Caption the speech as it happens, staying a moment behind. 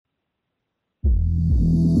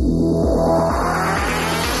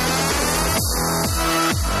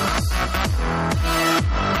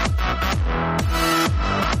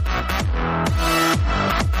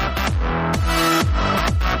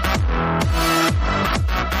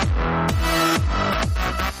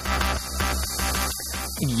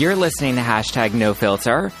You're listening to Hashtag No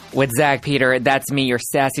Filter with Zach Peter. That's me, your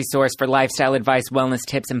sassy source for lifestyle advice, wellness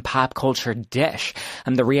tips, and pop culture dish.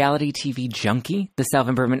 I'm the reality TV junkie, the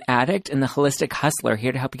self-improvement addict, and the holistic hustler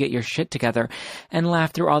here to help you get your shit together and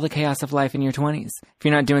laugh through all the chaos of life in your 20s. If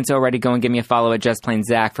you're not doing so already, go and give me a follow at Just Plain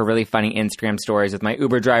Zach for really funny Instagram stories with my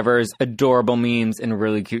Uber drivers, adorable memes, and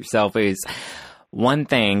really cute selfies. One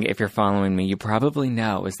thing, if you're following me, you probably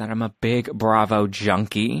know is that I'm a big Bravo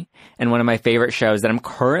junkie. And one of my favorite shows that I'm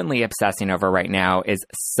currently obsessing over right now is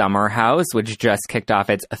Summer House, which just kicked off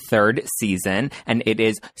its third season. And it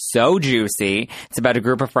is so juicy. It's about a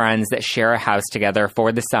group of friends that share a house together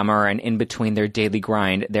for the summer. And in between their daily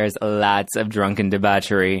grind, there's lots of drunken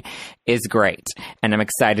debauchery. Is great. And I'm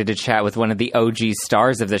excited to chat with one of the OG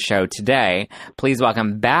stars of the show today. Please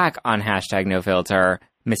welcome back on Hashtag No Filter,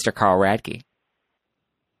 Mr. Carl Radke.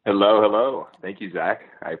 Hello. Thank you, Zach.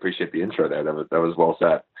 I appreciate the intro there. That was well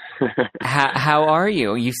said. How are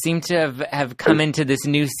you? You seem to have come into this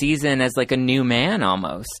new season as like a new man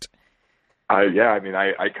almost. I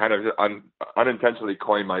kind of unintentionally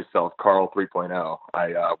coined myself Carl 3.0.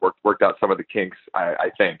 I worked out some of the kinks, I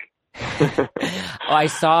think. I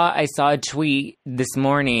saw a tweet this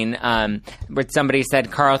morning where somebody said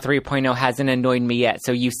Carl 3.0 hasn't annoyed me yet.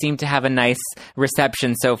 So you seem to have a nice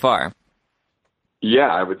reception so far. Yeah,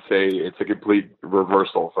 I would say it's a complete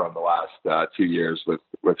reversal from the last 2 years with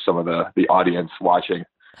some of the audience watching.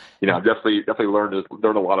 You know, I've definitely learned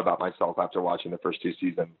a lot about myself after watching the first two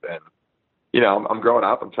seasons, and you know, I'm growing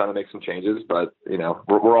up. I'm trying to make some changes, but you know,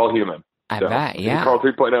 we're all human. I bet, yeah. Carl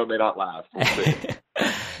 3.0 may not last.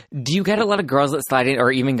 We'll Do you get a lot of girls that slide in,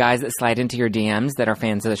 or even guys that slide into your DMs that are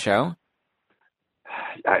fans of the show?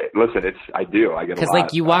 Listen, I do. I get a lot. Because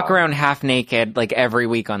like you walk around half naked like every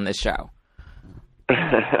week on this show.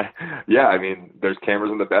 Yeah, I mean, there's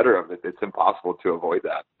cameras in the bedroom. It's impossible to avoid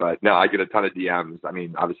that. But no, I get a ton of DMs. I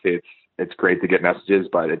mean, obviously, it's great to get messages,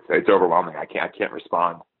 but it's overwhelming. I can't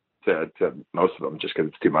respond to most of them just because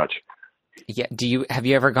it's too much. Yeah. Have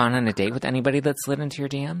you ever gone on a date with anybody that slid into your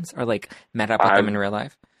DMs or like met up with them in real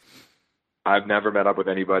life? I've never met up with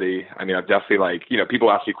anybody. I mean, I've definitely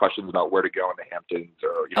people ask me questions about where to go in the Hamptons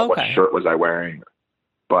or what shirt was I wearing.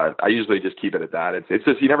 But I usually just keep it at that. It's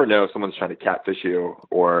just, you never know if someone's trying to catfish you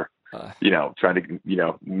or, trying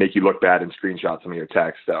to, make you look bad and screenshot some of your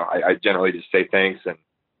texts. So I generally just say thanks and,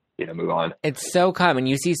 move on. It's so common.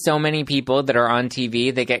 You see so many people that are on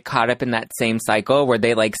TV, they get caught up in that same cycle where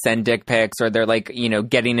they like send dick pics or they're like,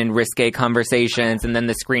 getting in risque conversations and then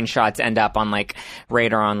the screenshots end up on like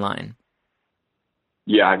Radar Online.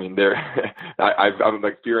 Yeah, I mean, I'm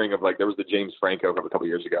like fearing of like there was the James Franco a couple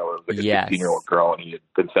years ago. Where it was like a 16-year-old girl, and he had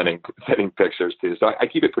been sending pictures too. So I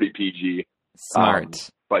keep it pretty PG. Smart.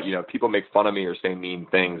 But people make fun of me or say mean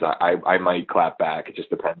things. I might clap back. It just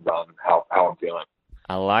depends on how I'm feeling.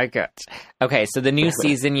 I like it. Okay, so the new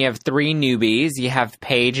season, you have 3 newbies. You have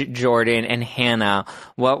Paige, Jordan, and Hannah.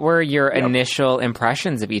 What were your initial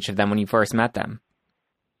impressions of each of them when you first met them?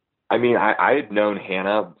 I mean, I had known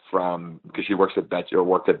Hannah because she worked at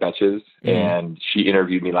Betches, and she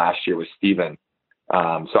interviewed me last year with Steven.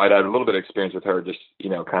 So I'd had a little bit of experience with her just,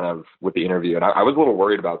 kind of with the interview. And I was a little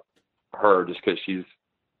worried about her just because she's,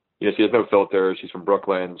 she has no filter. She's from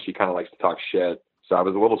Brooklyn. She kind of likes to talk shit. So I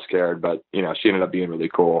was a little scared, but, she ended up being really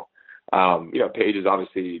cool. Paige is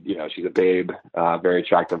obviously, she's a babe, very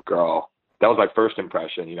attractive girl. That was my first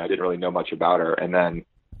impression. I didn't really know much about her. And then,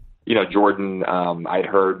 Jordan, I'd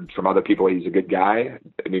heard from other people he's a good guy.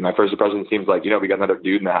 I mean, my first impression seems like, we got another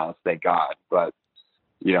dude in the house, thank God. But,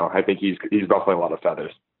 I think he's ruffling a lot of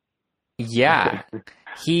feathers. Yeah.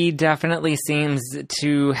 He definitely seems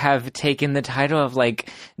to have taken the title of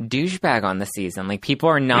like douchebag on the season. Like people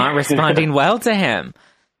are not responding well to him.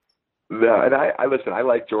 No, and I listen, I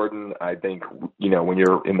like Jordan. I think, when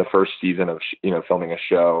you're in the first season of, filming a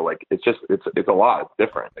show, like it's a lot. It's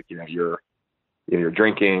different. Like, you're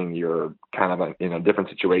drinking, you're kind of in different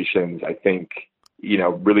situations. I think,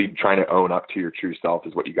 really trying to own up to your true self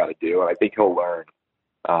is what you got to do. And I think he'll learn,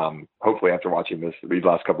 hopefully after watching these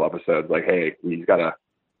last couple episodes, like, hey, he's got to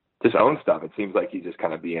just own stuff. It seems like he's just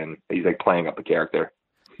kind of he's like playing up a character.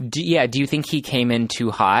 Do you think he came in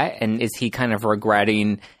too hot? And is he kind of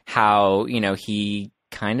regretting how, he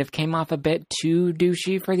kind of came off a bit too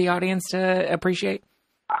douchey for the audience to appreciate?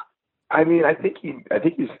 I mean, I think he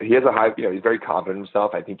has a high, he's very confident in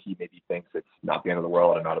himself. I think he maybe thinks it's not the end of the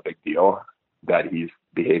world and not a big deal that he's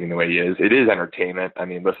behaving the way he is. It is entertainment. I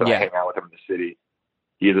mean, listen, I hang out with him in the city.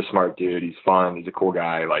 He is a smart dude. He's fun. He's a cool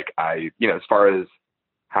guy. Like as far as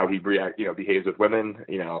how he behaves with women,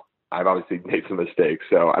 I've obviously made some mistakes,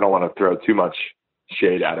 so I don't want to throw too much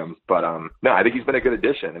shade at him. But no, I think he's been a good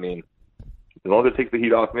addition. I mean, as long as it takes the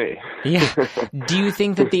heat off me. Yeah. Do you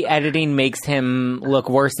think that the editing makes him look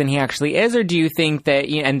worse than he actually is, or do you think that,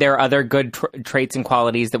 and there are other good traits and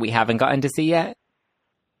qualities that we haven't gotten to see yet?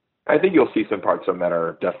 I think you'll see some parts of him that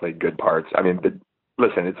are definitely good parts. I mean,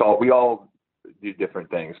 listen, we all do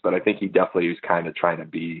different things, but I think he definitely is kind of trying to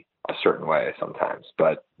be a certain way sometimes,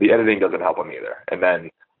 but the editing doesn't help him either. And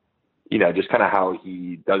then, just kind of how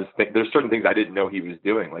he does think. There's certain things I didn't know he was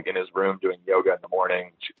doing, like in his room doing yoga in the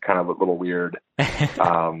morning, kind of a little weird.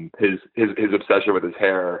 His obsession with his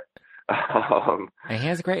hair. He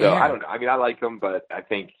has great so hair. I don't know. I mean, I like him, but I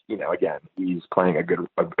think, again, he's playing a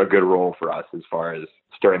good role for us as far as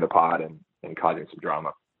stirring the pot and causing some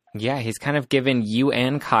drama. Yeah, he's kind of given you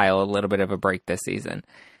and Kyle a little bit of a break this season.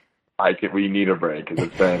 We need a break because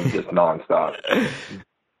it's been just nonstop.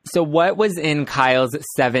 So what was in Kyle's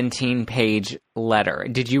 17-page letter?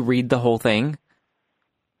 Did you read the whole thing?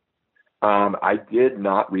 I did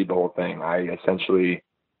not read the whole thing. I essentially,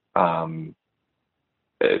 I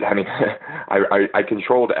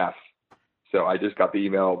controlled F. So I just got the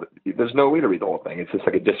email. There's no way to read the whole thing. It's just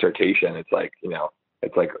like a dissertation. It's like,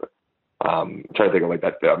 I'm trying to think of like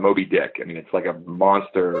that Moby Dick. I mean, it's like a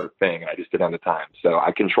monster thing. I just didn't have the time. So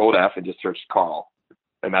I controlled F and just searched Carl.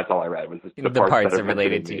 And that's all I read was the parts that are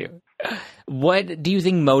related to you. What do you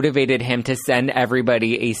think motivated him to send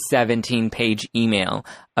everybody a 17-page email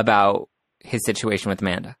about his situation with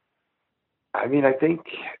Amanda? I mean, I think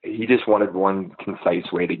he just wanted one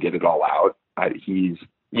concise way to get it all out. Even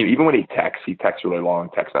when he texts really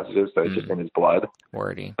long text messages, so it's just in his blood.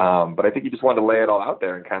 Wordy. But I think he just wanted to lay it all out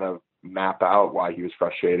there and kind of map out why he was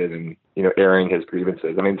frustrated and, airing his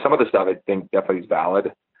grievances. I mean, some of the stuff I think definitely is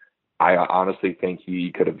valid. I honestly think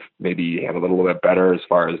he could have maybe handled it a little bit better as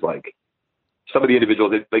far as like some of the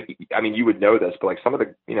individuals. You would know this, but like some of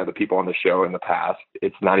the, the people on the show in the past,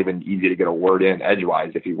 it's not even easy to get a word in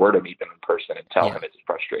edgewise if you were to meet them in person and tell him his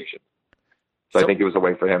frustration. So I think it was a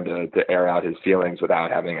way for him to air out his feelings without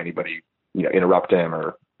having anybody, interrupt him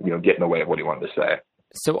or, get in the way of what he wanted to say.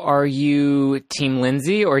 So are you Team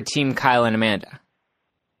Lindsay or Team Kyle and Amanda?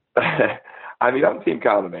 I mean, I'm Team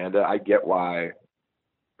Kyle and Amanda. I get why.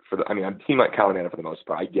 I'm Team like Kyle and Amanda for the most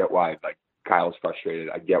part. I get why like Kyle's frustrated.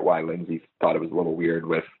 I get why Lindsay thought it was a little weird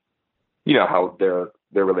with, how their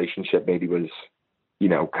relationship maybe was,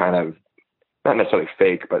 kind of not necessarily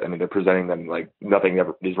fake, but I mean they're presenting them like nothing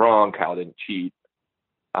ever is wrong. Kyle didn't cheat.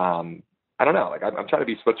 I don't know. Like I'm trying to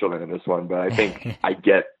be Switzerland in this one, but I think I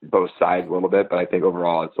get both sides a little bit. But I think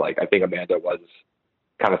overall, it's like I think Amanda was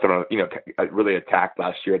kind of thrown, really attacked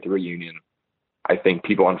last year at the reunion. I think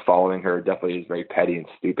people unfollowing her definitely is very petty and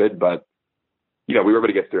stupid, but we were able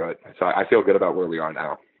to get through it. So I feel good about where we are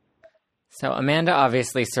now. So Amanda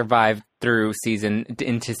obviously survived through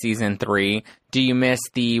into season 3. Do you miss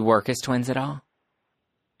the Wirkus twins at all?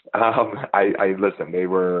 I listen,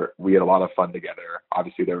 we had a lot of fun together.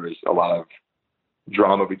 Obviously there was a lot of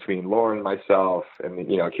drama between Lauren, myself, and,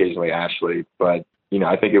 occasionally Ashley, but,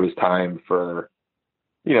 I think it was time for,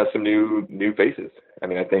 some new faces. I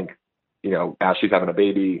mean, I think, Ashley's having a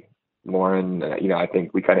baby, Lauren, I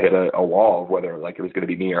think we kind of hit a wall of whether like it was going to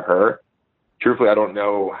be me or her. Truthfully, I don't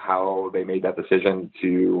know how they made that decision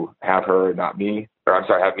to have her and not me, or I'm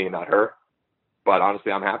sorry, have me and not her. But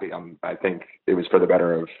honestly, I'm happy. I think it was for the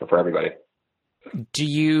better for everybody.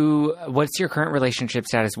 What's your current relationship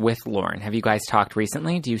status with Lauren? Have you guys talked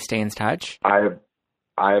recently? Do you stay in touch? I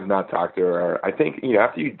have not talked to her. I think,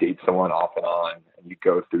 after you date someone off and on and you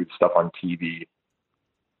go through stuff on TV,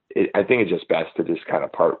 I think it's just best to just kind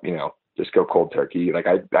of just go cold turkey. Like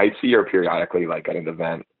I see her periodically, like at an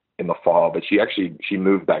event in the fall, but she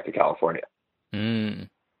moved back to California.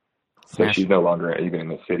 So she's no longer even in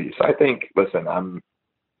the city. So I think, listen,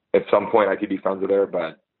 at some point I could be friends with her,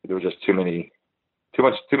 but there was just too many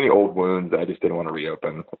old wounds that I just didn't want to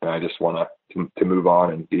reopen. And I just want to move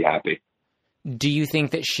on and be happy. Do you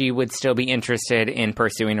think that she would still be interested in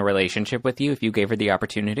pursuing a relationship with you if you gave her the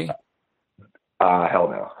opportunity? Hell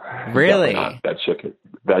no. Really? That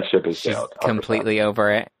ship is sailed. Completely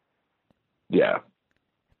over it. Yeah.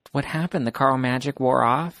 What happened? The Carl magic wore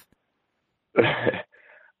off?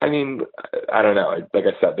 I mean, I don't know. Like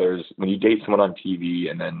I said, when you date someone on TV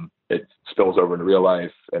and then it spills over into real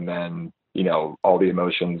life and then, all the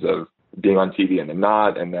emotions of being on TV and then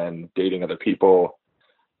not, and then dating other people,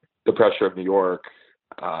 the pressure of New York,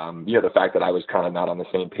 the fact that I was kind of not on the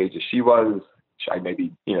same page as she was, I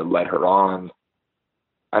maybe, led her on.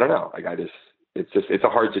 I don't know. Like it's a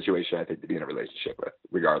hard situation, I think, to be in a relationship with,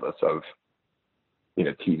 regardless of,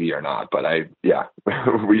 TV or not. But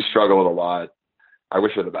we struggled a lot. I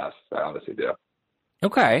wish her the best. I honestly do.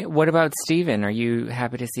 Okay. What about Steven? Are you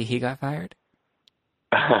happy to see he got fired?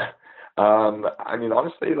 I mean,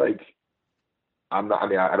 honestly, like, I'm not, I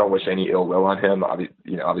mean, I don't wish any ill will on him.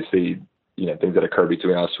 Obviously, things that occurred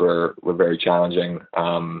between us were very challenging.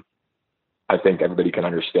 I think everybody can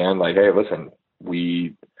understand, like, hey, listen,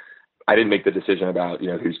 I didn't make the decision about,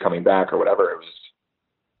 who's coming back or whatever. It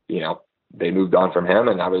was, they moved on from him,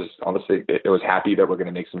 and I was honestly, it was happy that we're going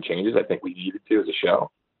to make some changes. I think we needed to as a show.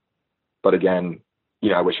 But again,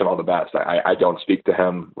 I wish him all the best. I don't speak to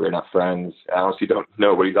him. We're not friends. I honestly don't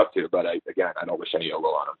know what he's up to, but I don't wish any ill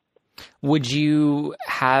will on him. Would you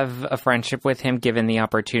have a friendship with him given the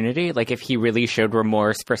opportunity? Like, if he really showed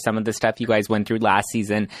remorse for some of the stuff you guys went through last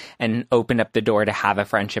season and opened up the door to have a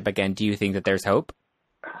friendship again, do you think that there's hope?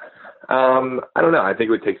 I don't know. I think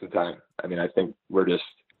it would take some time. I mean, I think there's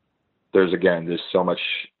so much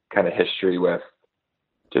kind of history with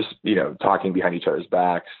just, talking behind each other's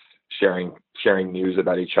backs, sharing news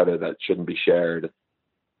about each other that shouldn't be shared.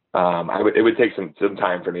 It would take some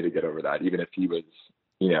time for me to get over that, even if he was,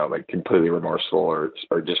 like completely remorseful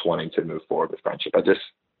or just wanting to move forward with friendship.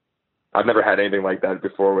 I've never had anything like that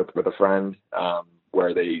before with a friend,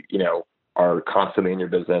 where they, are constantly in your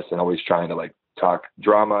business and always trying to like talk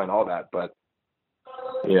drama and all that. But,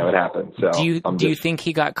 it happens. So do you think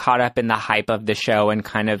he got caught up in the hype of the show and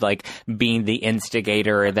kind of like being the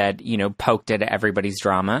instigator that, poked at everybody's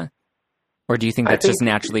drama? Or do you think that's just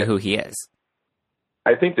naturally who he is?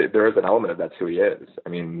 I think that there is an element of that's who he is. I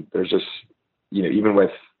mean, there's just, even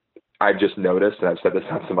with, I've just noticed, and I've said this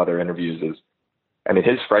on some other interviews,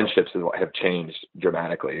 his friendships have changed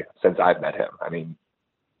dramatically since I've met him. I mean,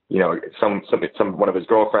 some one of his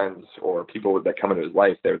girlfriends or people that come into his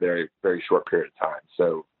life, they're very, very short period of time.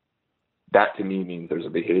 So that to me means there's a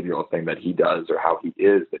behavioral thing that he does or how he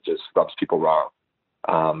is that just rubs people wrong.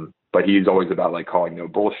 But he's always about like calling no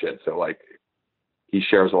bullshit. So like he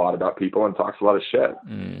shares a lot about people and talks a lot of shit.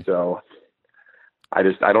 So I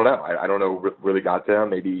don't know. I don't know what really got to him.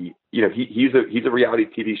 Maybe, he's a reality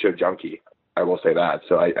TV show junkie. I will say that.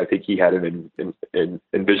 So I think he had an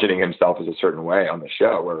envisioning himself as a certain way on the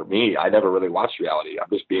show, where me, I never really watched reality. I'm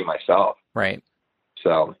just being myself. Right.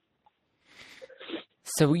 So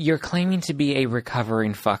you're claiming to be a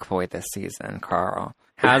recovering fuckboy this season, Carl.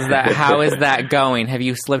 How is that going? Have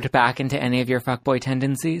you slipped back into any of your fuckboy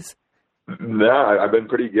tendencies? No, I've been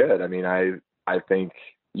pretty good. I mean, I think,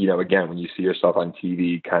 again, when you see yourself on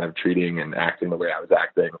TV kind of treating and acting the way I was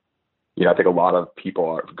acting, I think a lot of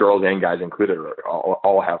people, girls and guys included,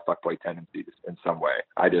 all have fuckboy tendencies in some way.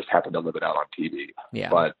 I just happen to live it out on TV. Yeah.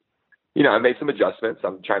 But, I made some adjustments.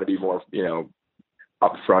 I'm trying to be more,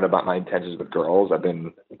 upfront about my intentions with girls. I've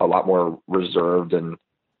been a lot more reserved and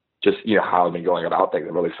just, how I've been going about things.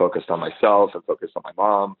 I'm really focused on myself and focused on my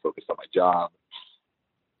mom, focused on my job.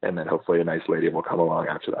 And then hopefully a nice lady will come along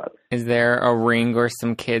after that. Is there a ring or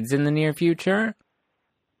some kids in the near future?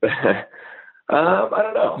 I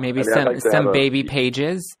don't know. Maybe some baby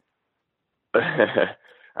Paiges?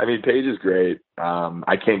 I mean, Paige is great.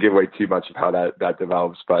 I can't give away too much of how that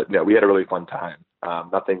develops, but no, we had a really fun time.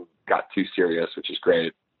 Nothing got too serious, which is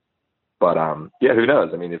great. But yeah, who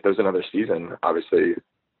knows? I mean, if there's another season, obviously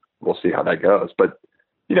we'll see how that goes. But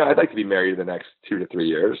I'd like to be married in the next 2 to 3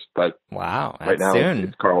 years. But wow, right now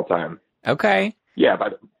it's Carl time. Okay. Yeah,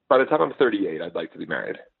 by the time I'm 38, I'd like to be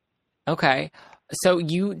married. Okay. So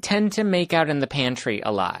you tend to make out in the pantry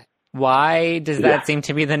a lot. Why does that seem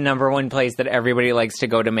to be the number one place that everybody likes to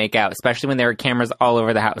go to make out, especially when there are cameras all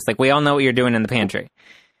over the house? Like, we all know what you're doing in the pantry.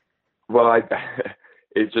 Well,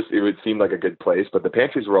 it would seem like a good place, but the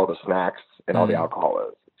pantry is where all the snacks and all the alcohol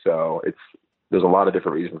is. So there's a lot of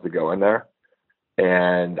different reasons to go in there.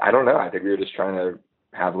 And I don't know. I think we were just trying to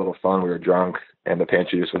have a little fun. We were drunk, and the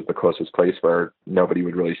pantry just was the closest place where nobody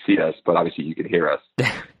would really see us, but obviously you could hear us.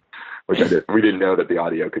 Which we didn't know that the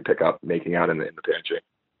audio could pick up making out in the pantry.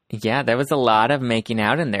 Yeah, there was a lot of making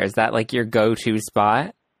out in there. Is that like your go-to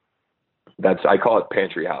spot? I call it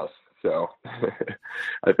Pantry House. So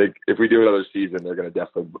I think if we do another season, they're going to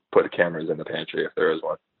definitely put cameras in the pantry if there is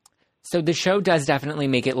one. So the show does definitely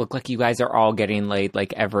make it look like you guys are all getting laid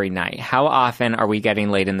like every night. How often are we getting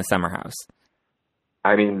laid in the summer house?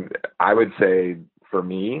 I mean, I would say for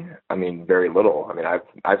me, very little. I mean,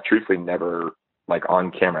 I've truthfully never like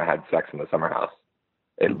on camera had sex in the summer house.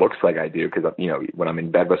 It looks like I do because, when I'm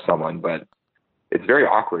in bed with someone, but it's very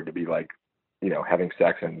awkward to be like, having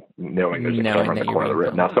sex and knowing there's a camera in the corner of the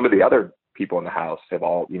room. Now, some of the other people in the house have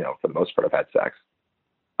all, for the most part, have had sex.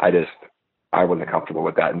 I wasn't comfortable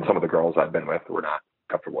with that. And some of the girls I've been with were not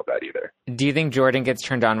comfortable with that either. Do you think Jordan gets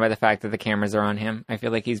turned on by the fact that the cameras are on him? I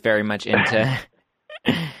feel like he's very much into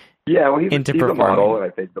yeah, well, he's a model, and I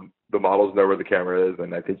think the models know where the camera is,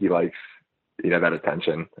 and I think he likes, that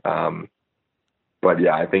attention. But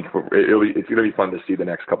yeah, I think it's going to be fun to see the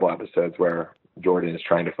next couple episodes where Jordan is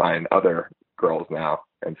trying to find other girls now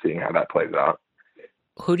and seeing how that plays out.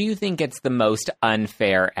 Who do you think gets the most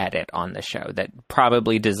unfair edit on the show that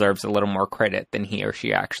probably deserves a little more credit than he or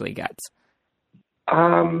she actually gets?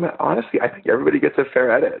 Honestly, I think everybody gets a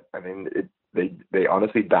fair edit. I mean, they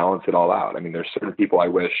honestly balance it all out. I mean, there's certain people I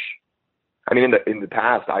wish. I mean, in the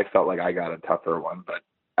past, I felt like I got a tougher one, but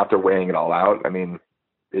after weighing it all out, I mean,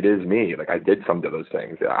 it is me. Like, I did some of those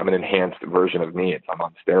things. I'm an enhanced version of me. I'm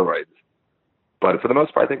on steroids. But for the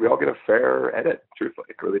most part, I think we all get a fair edit, truthfully.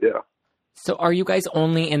 I really do. So are you guys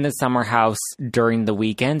only in the summer house during the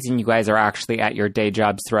weekends, and you guys are actually at your day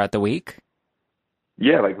jobs throughout the week?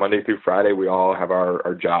 Yeah, like Monday through Friday, we all have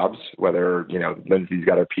our jobs, whether, Lindsay's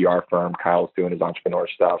got her PR firm, Kyle's doing his entrepreneur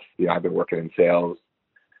stuff. I've been working in sales.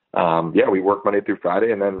 We work Monday through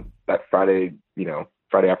Friday, and then that Friday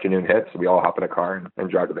afternoon hits, we all hop in a car and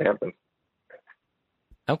drive to the Hamptons.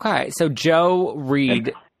 Okay. So Joe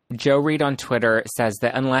Reed on Twitter says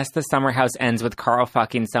that unless the summer house ends with Carl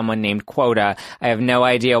fucking someone named Quota, I have no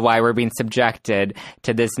idea why we're being subjected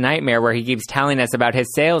to this nightmare where he keeps telling us about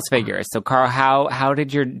his sales figures. So Carl, how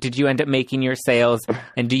did you end up making your sales,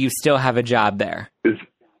 and do you still have a job there?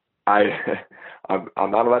 I'm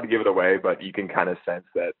not allowed to give it away, but you can kind of sense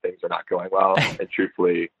that things are not going well. And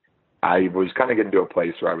truthfully, I was kind of getting to a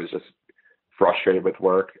place where I was just frustrated with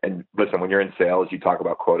work. And listen, when you're in sales, you talk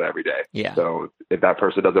about quota every day. Yeah. So if that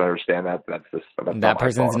person doesn't understand that, that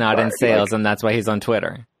person's not in sales, and that's why he's on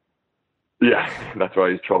Twitter. Yeah, that's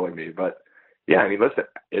why he's trolling me. But yeah, I mean, listen,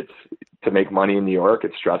 it's to make money in New York.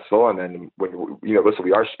 It's stressful, and then we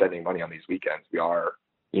are spending money on these weekends. We are,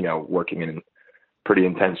 working in pretty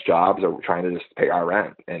intense jobs, or trying to just pay our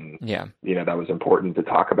rent. And yeah, that was important to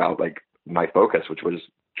talk about, like my focus, which was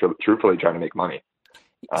truthfully trying to make money.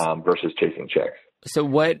 Versus chasing chicks. So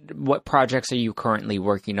what projects are you currently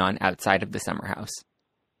working on outside of the summer house?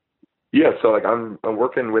 Yeah, so like I'm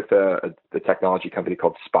working with the technology company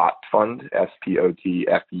called Spot Fund,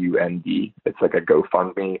 SPOTFUND. It's like a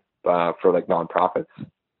GoFundMe for like nonprofits.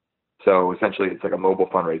 So essentially, it's like a mobile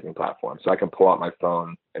fundraising platform. So I can pull out my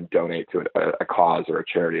phone and donate to a cause or a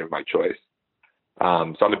charity of my choice. So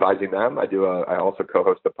I'm advising them. I also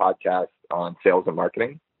co-host a podcast on sales and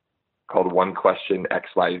marketing called One Question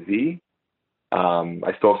XYZ.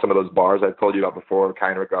 I still have some of those bars I've told you about before,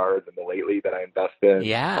 Kind Regards and the Lately that I invest in.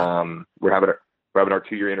 Yeah. We're having our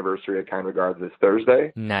 2-year anniversary at Kind Regards this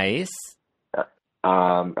Thursday. Nice.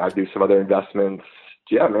 I do some other investments.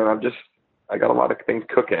 Yeah, man, I got a lot of things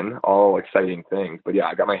cooking, all exciting things. But yeah,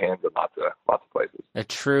 I got my hands in lots of places. A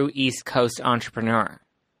true East Coast entrepreneur.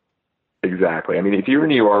 Exactly. I mean, if you're in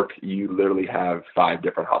New York, you literally have 5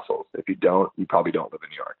 different hustles. If you don't, you probably don't live in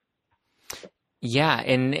New York. Yeah,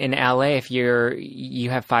 in LA, if you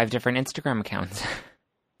have 5 different Instagram accounts,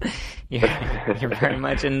 you're very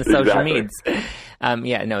much in the social medias.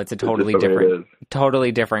 It's a totally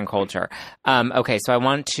different culture. Okay, so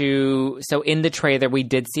in the trailer, we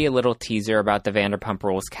did see a little teaser about the Vanderpump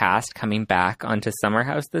Rules cast coming back onto Summer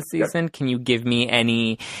House this season. Yep. Can you give me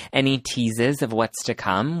any teases of what's to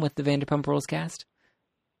come with the Vanderpump Rules cast?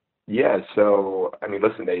 Yeah, so I mean,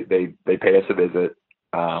 listen, they pay us a visit.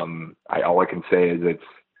 All I can say is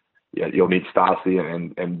you'll meet Stassi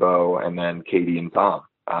and Bo, and then Katie and Tom.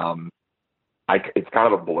 It's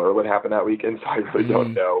kind of a blur what happened that weekend, so I really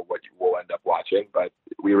don't know what you will end up watching, but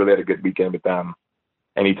we really had a good weekend with them.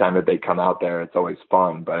 Anytime that they come out there, it's always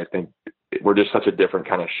fun, but I think we're just such a different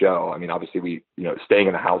kind of show. I mean, obviously we, staying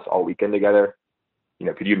in the house all weekend together,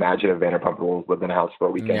 could you imagine if Vanderpump Rules lived in a house for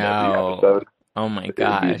a weekend every episode? Oh my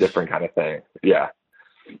gosh. It would be a different kind of thing. Yeah.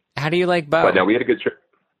 How do you like Bo? But no, we had a good trip.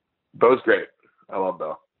 Bo's great. I love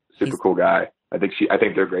Bo. Super cool guy. I think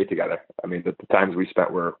they're great together. I mean, the times we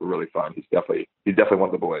spent were really fun. He's definitely one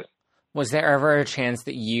of the boys. Was there ever a chance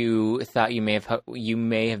that you thought you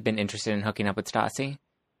may have been interested in hooking up with Stassi?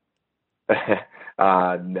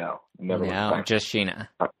 No, never. No, just Scheana.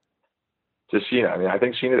 Just Scheana. I mean, I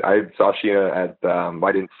think I saw Scheana at.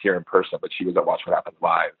 I didn't see her in person, but she was at Watch What Happens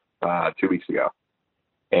Live 2 weeks ago.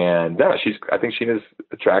 And no, I think Sheena's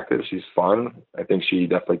attractive. She's fun. I think she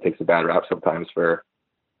definitely takes a bad rap sometimes for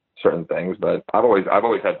certain things, but I've always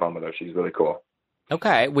had fun with her. She's really cool.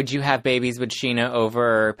 Okay. Would you have babies with Scheana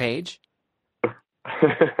over Paige?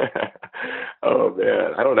 Oh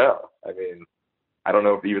man, I don't know. I mean, I don't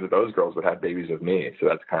know if either of those girls would have babies with me, so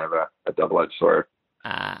that's kind of a double-edged sword.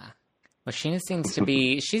 Well, Scheana seems to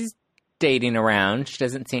be, she's dating around. She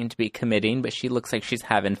doesn't seem to be committing, but she looks like she's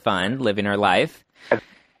having fun, living her life.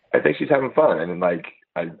 I think she's having fun, and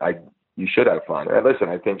you should have fun. And listen,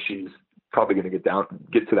 I think she's probably going to get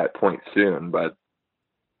to that point soon, but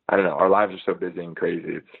I don't know. Our lives are so busy and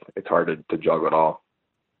crazy. It's hard to juggle it all.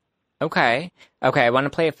 Okay. I want to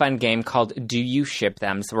play a fun game called Do You Ship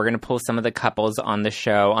Them? So we're going to pull some of the couples on the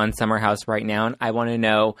show on Summer House right now. And I want to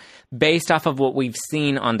know, based off of what we've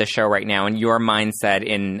seen on the show right now and your mindset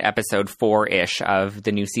in episode 4-ish of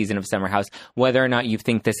the new season of Summer House, whether or not you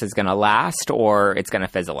think this is going to last or it's going to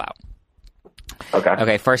fizzle out.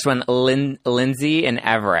 Okay. First one, Lindsay and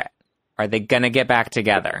Everett. Are they going to get back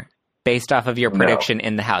together? Based off of your prediction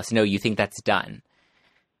in the house. No, you think that's done.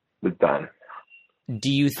 It's done.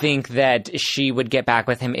 Do you think that she would get back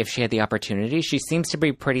with him if she had the opportunity? She seems to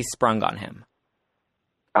be pretty sprung on him.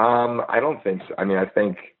 I don't think so. I mean, I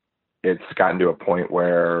think it's gotten to a point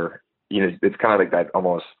where, it's kind of like that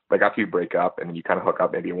almost like after you break up and you kind of hook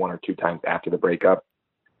up maybe 1 or 2 times after the breakup,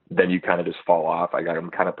 then you kind of just fall off. I'm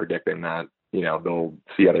kind of predicting that, they'll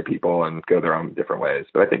see other people and go their own different ways.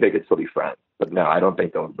 But I think they could still be friends. But no, I don't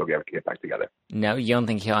think they'll get back together. No, you don't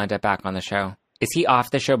think he'll end up back on the show? Is he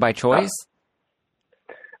off the show by choice?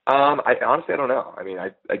 I honestly, I don't know. I mean,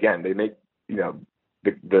 they make,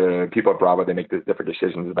 the people at Bravo, they make the different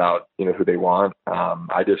decisions about, who they want.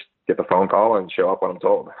 I just get the phone call and show up when I'm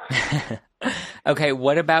told. Okay.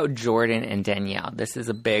 What about Jordan and Danielle? This is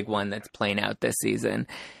a big one that's playing out this season.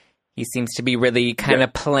 He seems to be really kind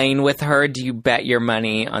of playing with her. Do you bet your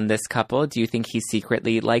money on this couple? Do you think he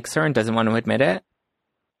secretly likes her and doesn't want to admit it?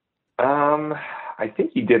 I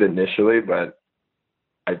think he did initially, but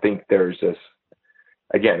I think there's just,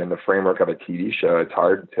 again, in the framework of a TV show, it's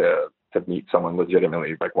hard to meet someone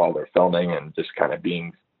legitimately, like while they're filming and just kind of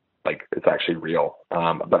being like, it's actually real.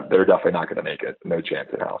 But they're definitely not going to make it. No chance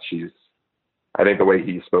in hell. I think the way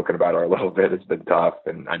he's spoken about her a little bit has been tough.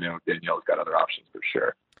 And I know Danielle's got other options for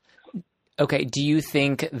sure. Okay. Do you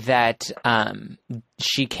think that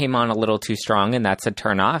she came on a little too strong and that's a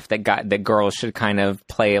turnoff that girls should kind of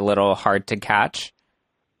play a little hard to catch?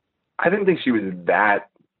 I didn't think she was that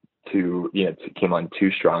came on too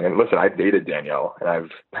strong. And listen, I've dated Danielle and I've,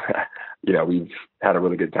 we've had a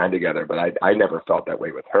really good time together, but I never felt that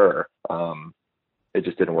way with her. It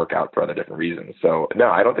just didn't work out for other different reasons. So no,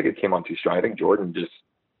 I don't think it came on too strong. I think Jordan just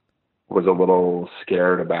was a little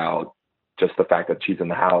scared about just the fact that she's in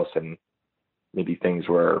the house and maybe things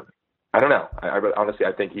were, I don't know. Honestly,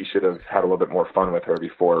 I think he should have had a little bit more fun with her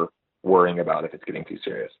before worrying about if it's getting too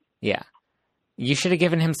serious. Yeah. You should have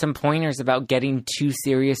given him some pointers about getting too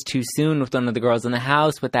serious too soon with one of the girls in the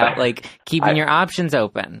house without keeping your options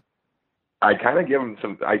open. I kind of give him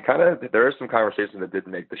there are some conversations that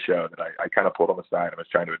didn't make the show that I kind of pulled him aside and was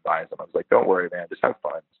trying to advise him. I was like, don't worry, man, just have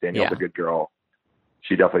fun. Danielle's a good girl.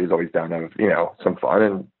 She definitely is always down to have, some fun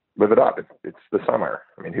and live it up. It's the summer.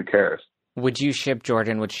 I mean, who cares? Would you ship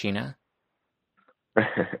Jordan with Scheana?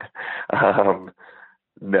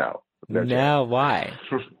 No. No, why?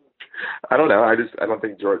 I don't know. I don't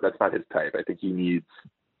think Jordan, that's not his type. I think he needs,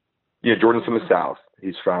 Jordan's from the South.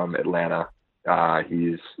 He's from Atlanta.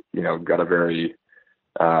 He's, got a very,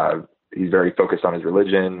 he's very focused on his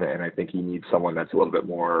religion. And I think he needs someone that's a little bit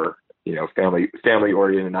more, family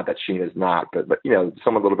oriented. Not that Sheena's not, but,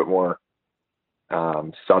 someone a little bit more,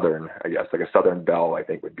 Southern, I guess, like a Southern belle, I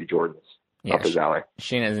think would be Jordan's up his alley.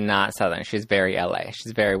 Scheana is not Southern. She's very LA.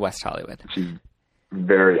 She's very West Hollywood. She's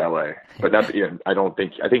very LA, but that's,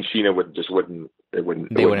 I think Scheana wouldn't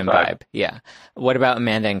vibe. Yeah. What about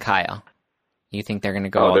Amanda and Kyle? You think they're going to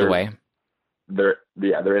go all the way? They're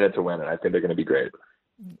in it to win it. I think they're going to be great.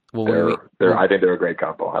 Well, I think they're a great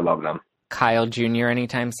couple. I love them. Kyle Jr.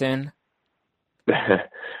 anytime soon?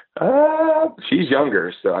 She's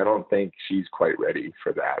younger, so I don't think she's quite ready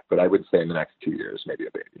for that. But I would say in the next 2 years, maybe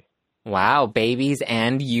a baby. Wow, babies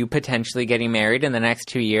and you potentially getting married in the next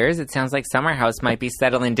 2 years? It sounds like Summer House might be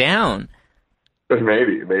settling down.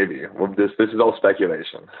 Maybe. Well, this is all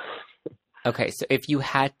speculation. Okay, so if you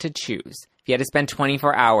had to choose, if you had to spend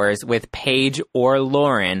 24 hours with Paige or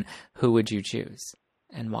Lauren, who would you choose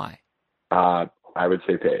and why? I would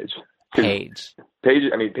say Paige. Paige.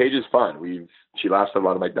 Paige is fun. She laughs at a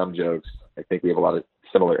lot of my dumb jokes. I think we have a lot of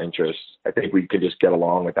similar interests. I think we can just get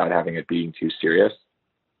along without having it being too serious.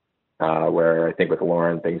 Where I think with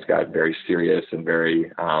Lauren, things got very serious and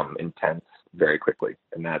very intense very quickly.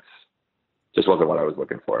 And that's just wasn't what I was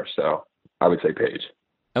looking for. So I would say Paige.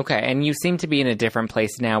 Okay. And you seem to be in a different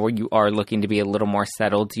place now where you are looking to be a little more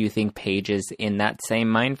settled. Do you think Paige is in that same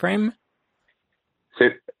mind frame? So,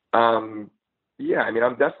 yeah,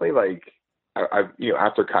 I'm definitely I've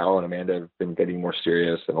after Kyle and Amanda have been getting more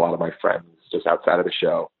serious, and a lot of my friends just outside of the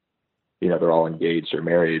show, they're all engaged or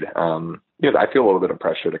married. I feel a little bit of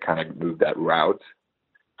pressure to kind of move that route.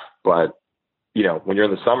 But, when you're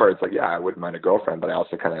in the summer, it's like, yeah, I wouldn't mind a girlfriend, but I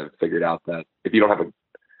also kind of figured out that if you don't have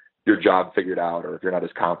your job figured out, or if you're not as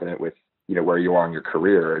confident with, where you are in your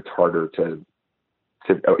career, it's harder to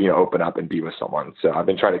open up and be with someone. So I've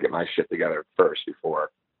been trying to get my shit together first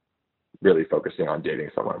before really focusing on dating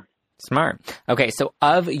someone. Smart. Okay, so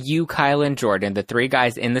of you, Kyle, and Jordan, the 3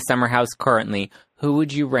 guys in the summer house currently, who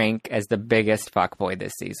would you rank as the biggest fuckboy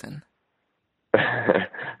this season?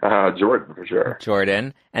 Jordan, for sure.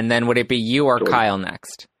 Jordan. And then would it be you or Jordan. Kyle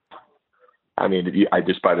next? I mean, I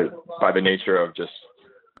just by the nature of just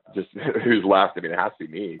who's left. I mean, it has to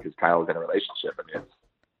be me because Kyle's in a relationship. I mean, it's,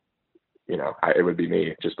 it would be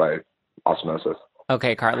me just by osmosis.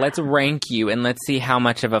 Okay, Carl, let's rank you and let's see how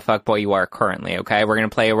much of a fuckboy you are currently, okay? We're going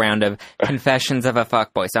to play a round of confessions of a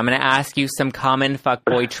fuckboy. So I'm going to ask you some common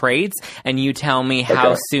fuckboy traits, and you tell me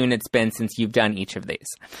how soon it's been since you've done each of these.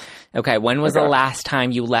 Okay, when was the last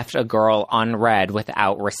time you left a girl on red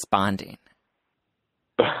without responding?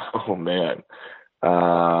 Oh, man.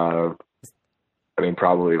 I mean,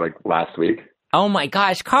 probably like last week. Oh, my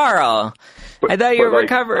gosh, Carl. I thought you were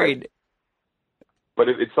recovering. But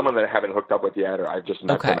it's someone that I haven't hooked up with yet, or I've just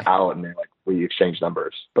met them out and they're like, we exchange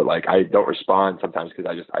numbers. But like, I don't respond sometimes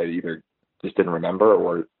because I either just didn't remember,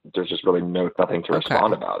 or there's just really nothing to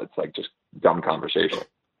respond about. It's like just dumb conversation.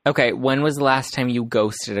 Okay. When was the last time you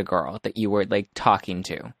ghosted a girl that you were like talking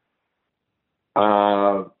to?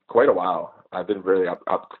 Quite a while. I've been really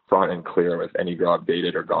up front and clear with any girl I've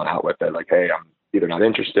dated or gone out with that, like, hey, I'm either not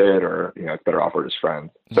interested or, it's better off we're just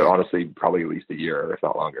friends. So honestly, probably at least a year, if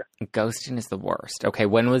not longer. Ghosting is the worst. Okay,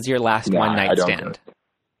 when was your last one-night stand?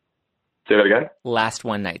 Say that again? Last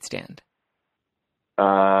one-night stand.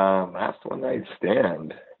 Last one-night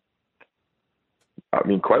stand. I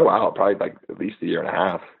mean, quite a while. Probably like at least a year and a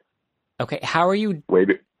half. Okay, how are you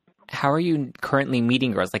currently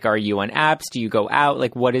meeting girls? Like, are you on apps? Do you go out?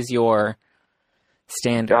 Like, what is your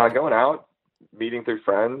standard? Going out. Meeting through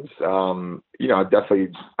friends,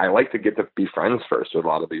 I like to get to be friends first with a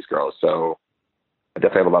lot of these girls. So I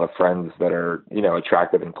definitely have a lot of friends that are,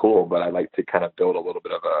 attractive and cool, but I like to kind of build a little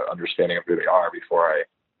bit of a understanding of who they are before I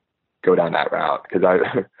go down that route. Cause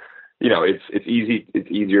it's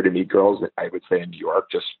easier to meet girls, I would say, in New York,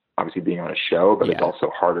 just obviously being on a show, but it's also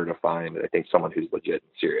harder to find, I think, someone who's legit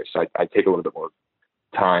and serious. So I take a little bit more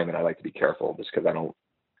time, and I like to be careful just because I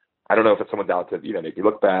don't know if it's someone's out to, make me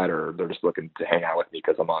look bad, or they're just looking to hang out with me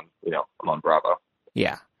because I'm on Bravo.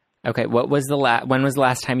 Yeah. Okay. When was the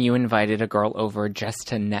last time you invited a girl over just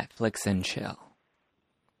to Netflix and chill?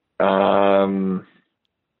 Probably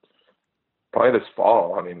this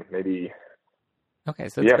fall. I mean, maybe. Okay.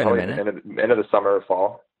 So it's been a minute. End of the summer or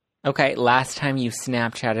fall. Okay. Last time you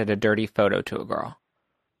Snapchatted a dirty photo to a girl?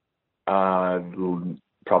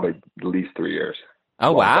 Probably at least 3 years.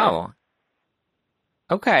 Oh, wow. Time.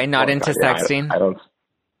 Okay, not into sexting.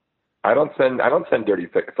 I don't send dirty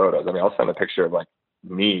photos. I mean, I'll send a picture of like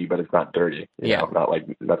me, but it's not dirty. You know, not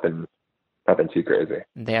like nothing too crazy.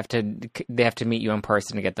 They have to meet you in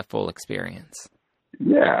person to get the full experience.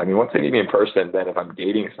 Yeah, I mean, once they meet me in person, then if I'm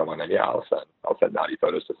dating someone, then I'll send naughty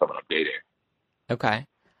photos to someone I'm dating. Okay.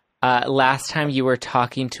 Last time you were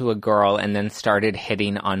talking to a girl and then started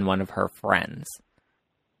hitting on one of her friends.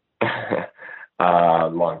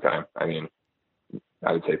 Long time. I mean,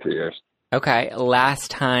 I would say 3 years. Okay. Last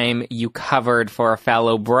time you covered for a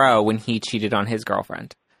fellow bro when he cheated on his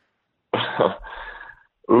girlfriend.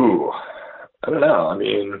 Ooh, I don't know. I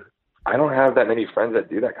mean, I don't have that many friends that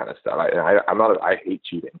do that kind of stuff. I hate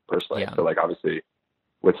cheating personally. Yeah. So like, obviously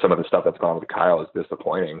with some of the stuff that's gone with Kyle is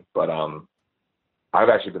disappointing, but, I've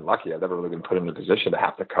actually been lucky. I've never really been put in a position to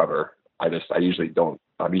have to cover. I'm usually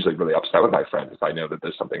really upset with my friends if I know that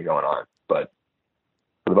there's something going on, but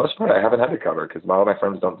for the most part, I haven't had to cover because a lot of my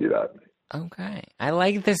friends don't do that. Okay. I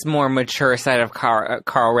like this more mature side of Carl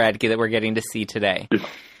Radke that we're getting to see today.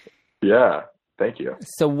 Yeah. Thank you.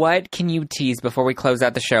 So what can you tease before we close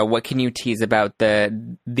out the show? What can you tease about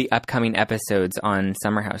the upcoming episodes on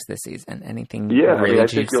Summer House this season? Anything really I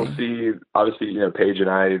juicy? think you'll see, obviously, Paige and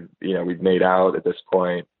I, we've made out at this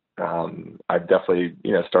point. I've definitely,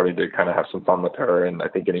 started to kind of have some fun with her, and I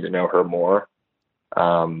think getting to know her more.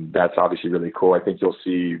 That's obviously really cool. I think you'll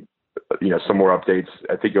see, some more updates.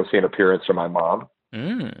 I think you'll see an appearance from my mom,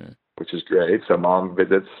 which is great. So mom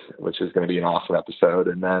visits, which is going to be an awesome episode.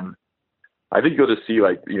 And then I think you'll just see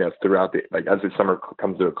throughout as the summer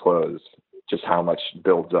comes to a close, just how much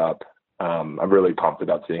builds up. I'm really pumped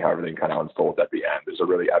about seeing how everything kind of unfolds at the end. There's a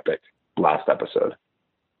really epic last episode.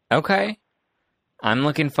 Okay. I'm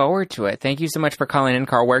looking forward to it. Thank you so much for calling in,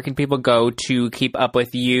 Carl. Where can people go to keep up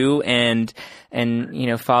with you and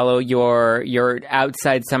follow your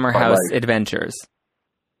outside summer house adventures?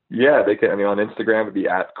 Yeah, they can. I mean, on Instagram it'd be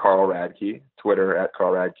 @Carl Radke, Twitter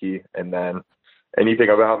 @Carl Radke, and then anything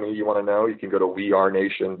about me you want to know, you can go to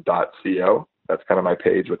wearenation.co. That's kind of my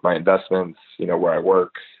page with my investments, where I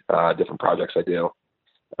work, different projects I do,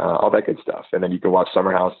 all that good stuff. And then you can watch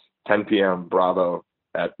Summer House 10 p.m. Bravo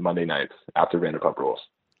at Monday nights after Vanderpump Rules.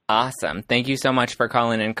 Awesome. Thank you so much for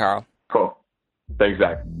calling in, Carl. Cool. Thanks,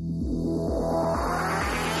 Zach.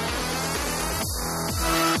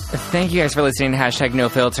 Thank you guys for listening to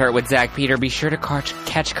 #NoFilter with Zach Peter. Be sure to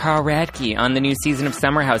catch Carl Radke on the new season of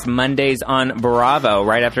Summer House, Mondays on Bravo,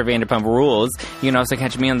 right after Vanderpump Rules. You can also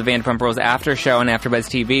catch me on the Vanderpump Rules After Show on AfterBuzz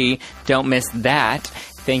TV. Don't miss that.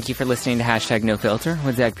 Thank you for listening to #NoFilter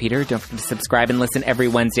with Zach Peter. Don't forget to subscribe and listen every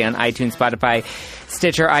Wednesday on iTunes, Spotify,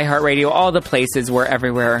 Stitcher, iHeartRadio, all the places where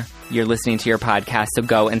everywhere you're listening to your podcast. So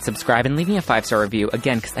go and subscribe and leave me a 5-star review,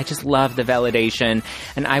 again, because I just love the validation,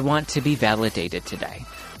 and I want to be validated today.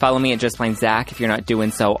 Follow me at Just Plain Zach if you're not doing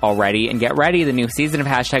so already. And get ready, the new season of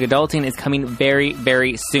 #Adulting is coming very,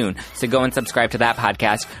 very soon. So go and subscribe to that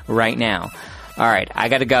podcast right now. All right, I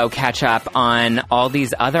got to go catch up on all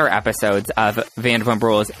these other episodes of Vanderpump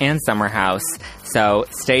Rules and Summer House. So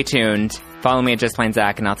stay tuned. Follow me at Just Plain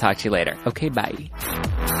Zach, and I'll talk to you later. Okay, bye.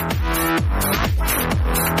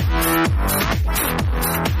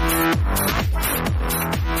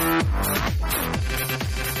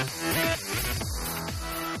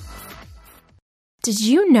 Did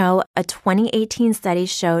you know a 2018 study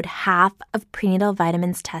showed half of prenatal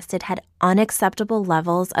vitamins tested had unacceptable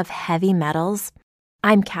levels of heavy metals?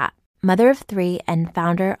 I'm Kat, mother of 3 and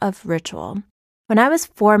founder of Ritual. When I was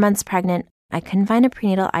 4 months pregnant, I couldn't find a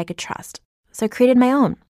prenatal I could trust, so I created my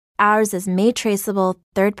own. Ours is made traceable,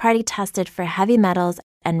 third-party tested for heavy metals,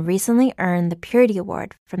 and recently earned the Purity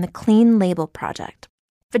Award from the Clean Label Project.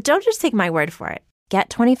 But don't just take my word for it.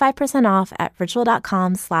 Get 25% off at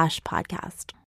ritual.com/podcast.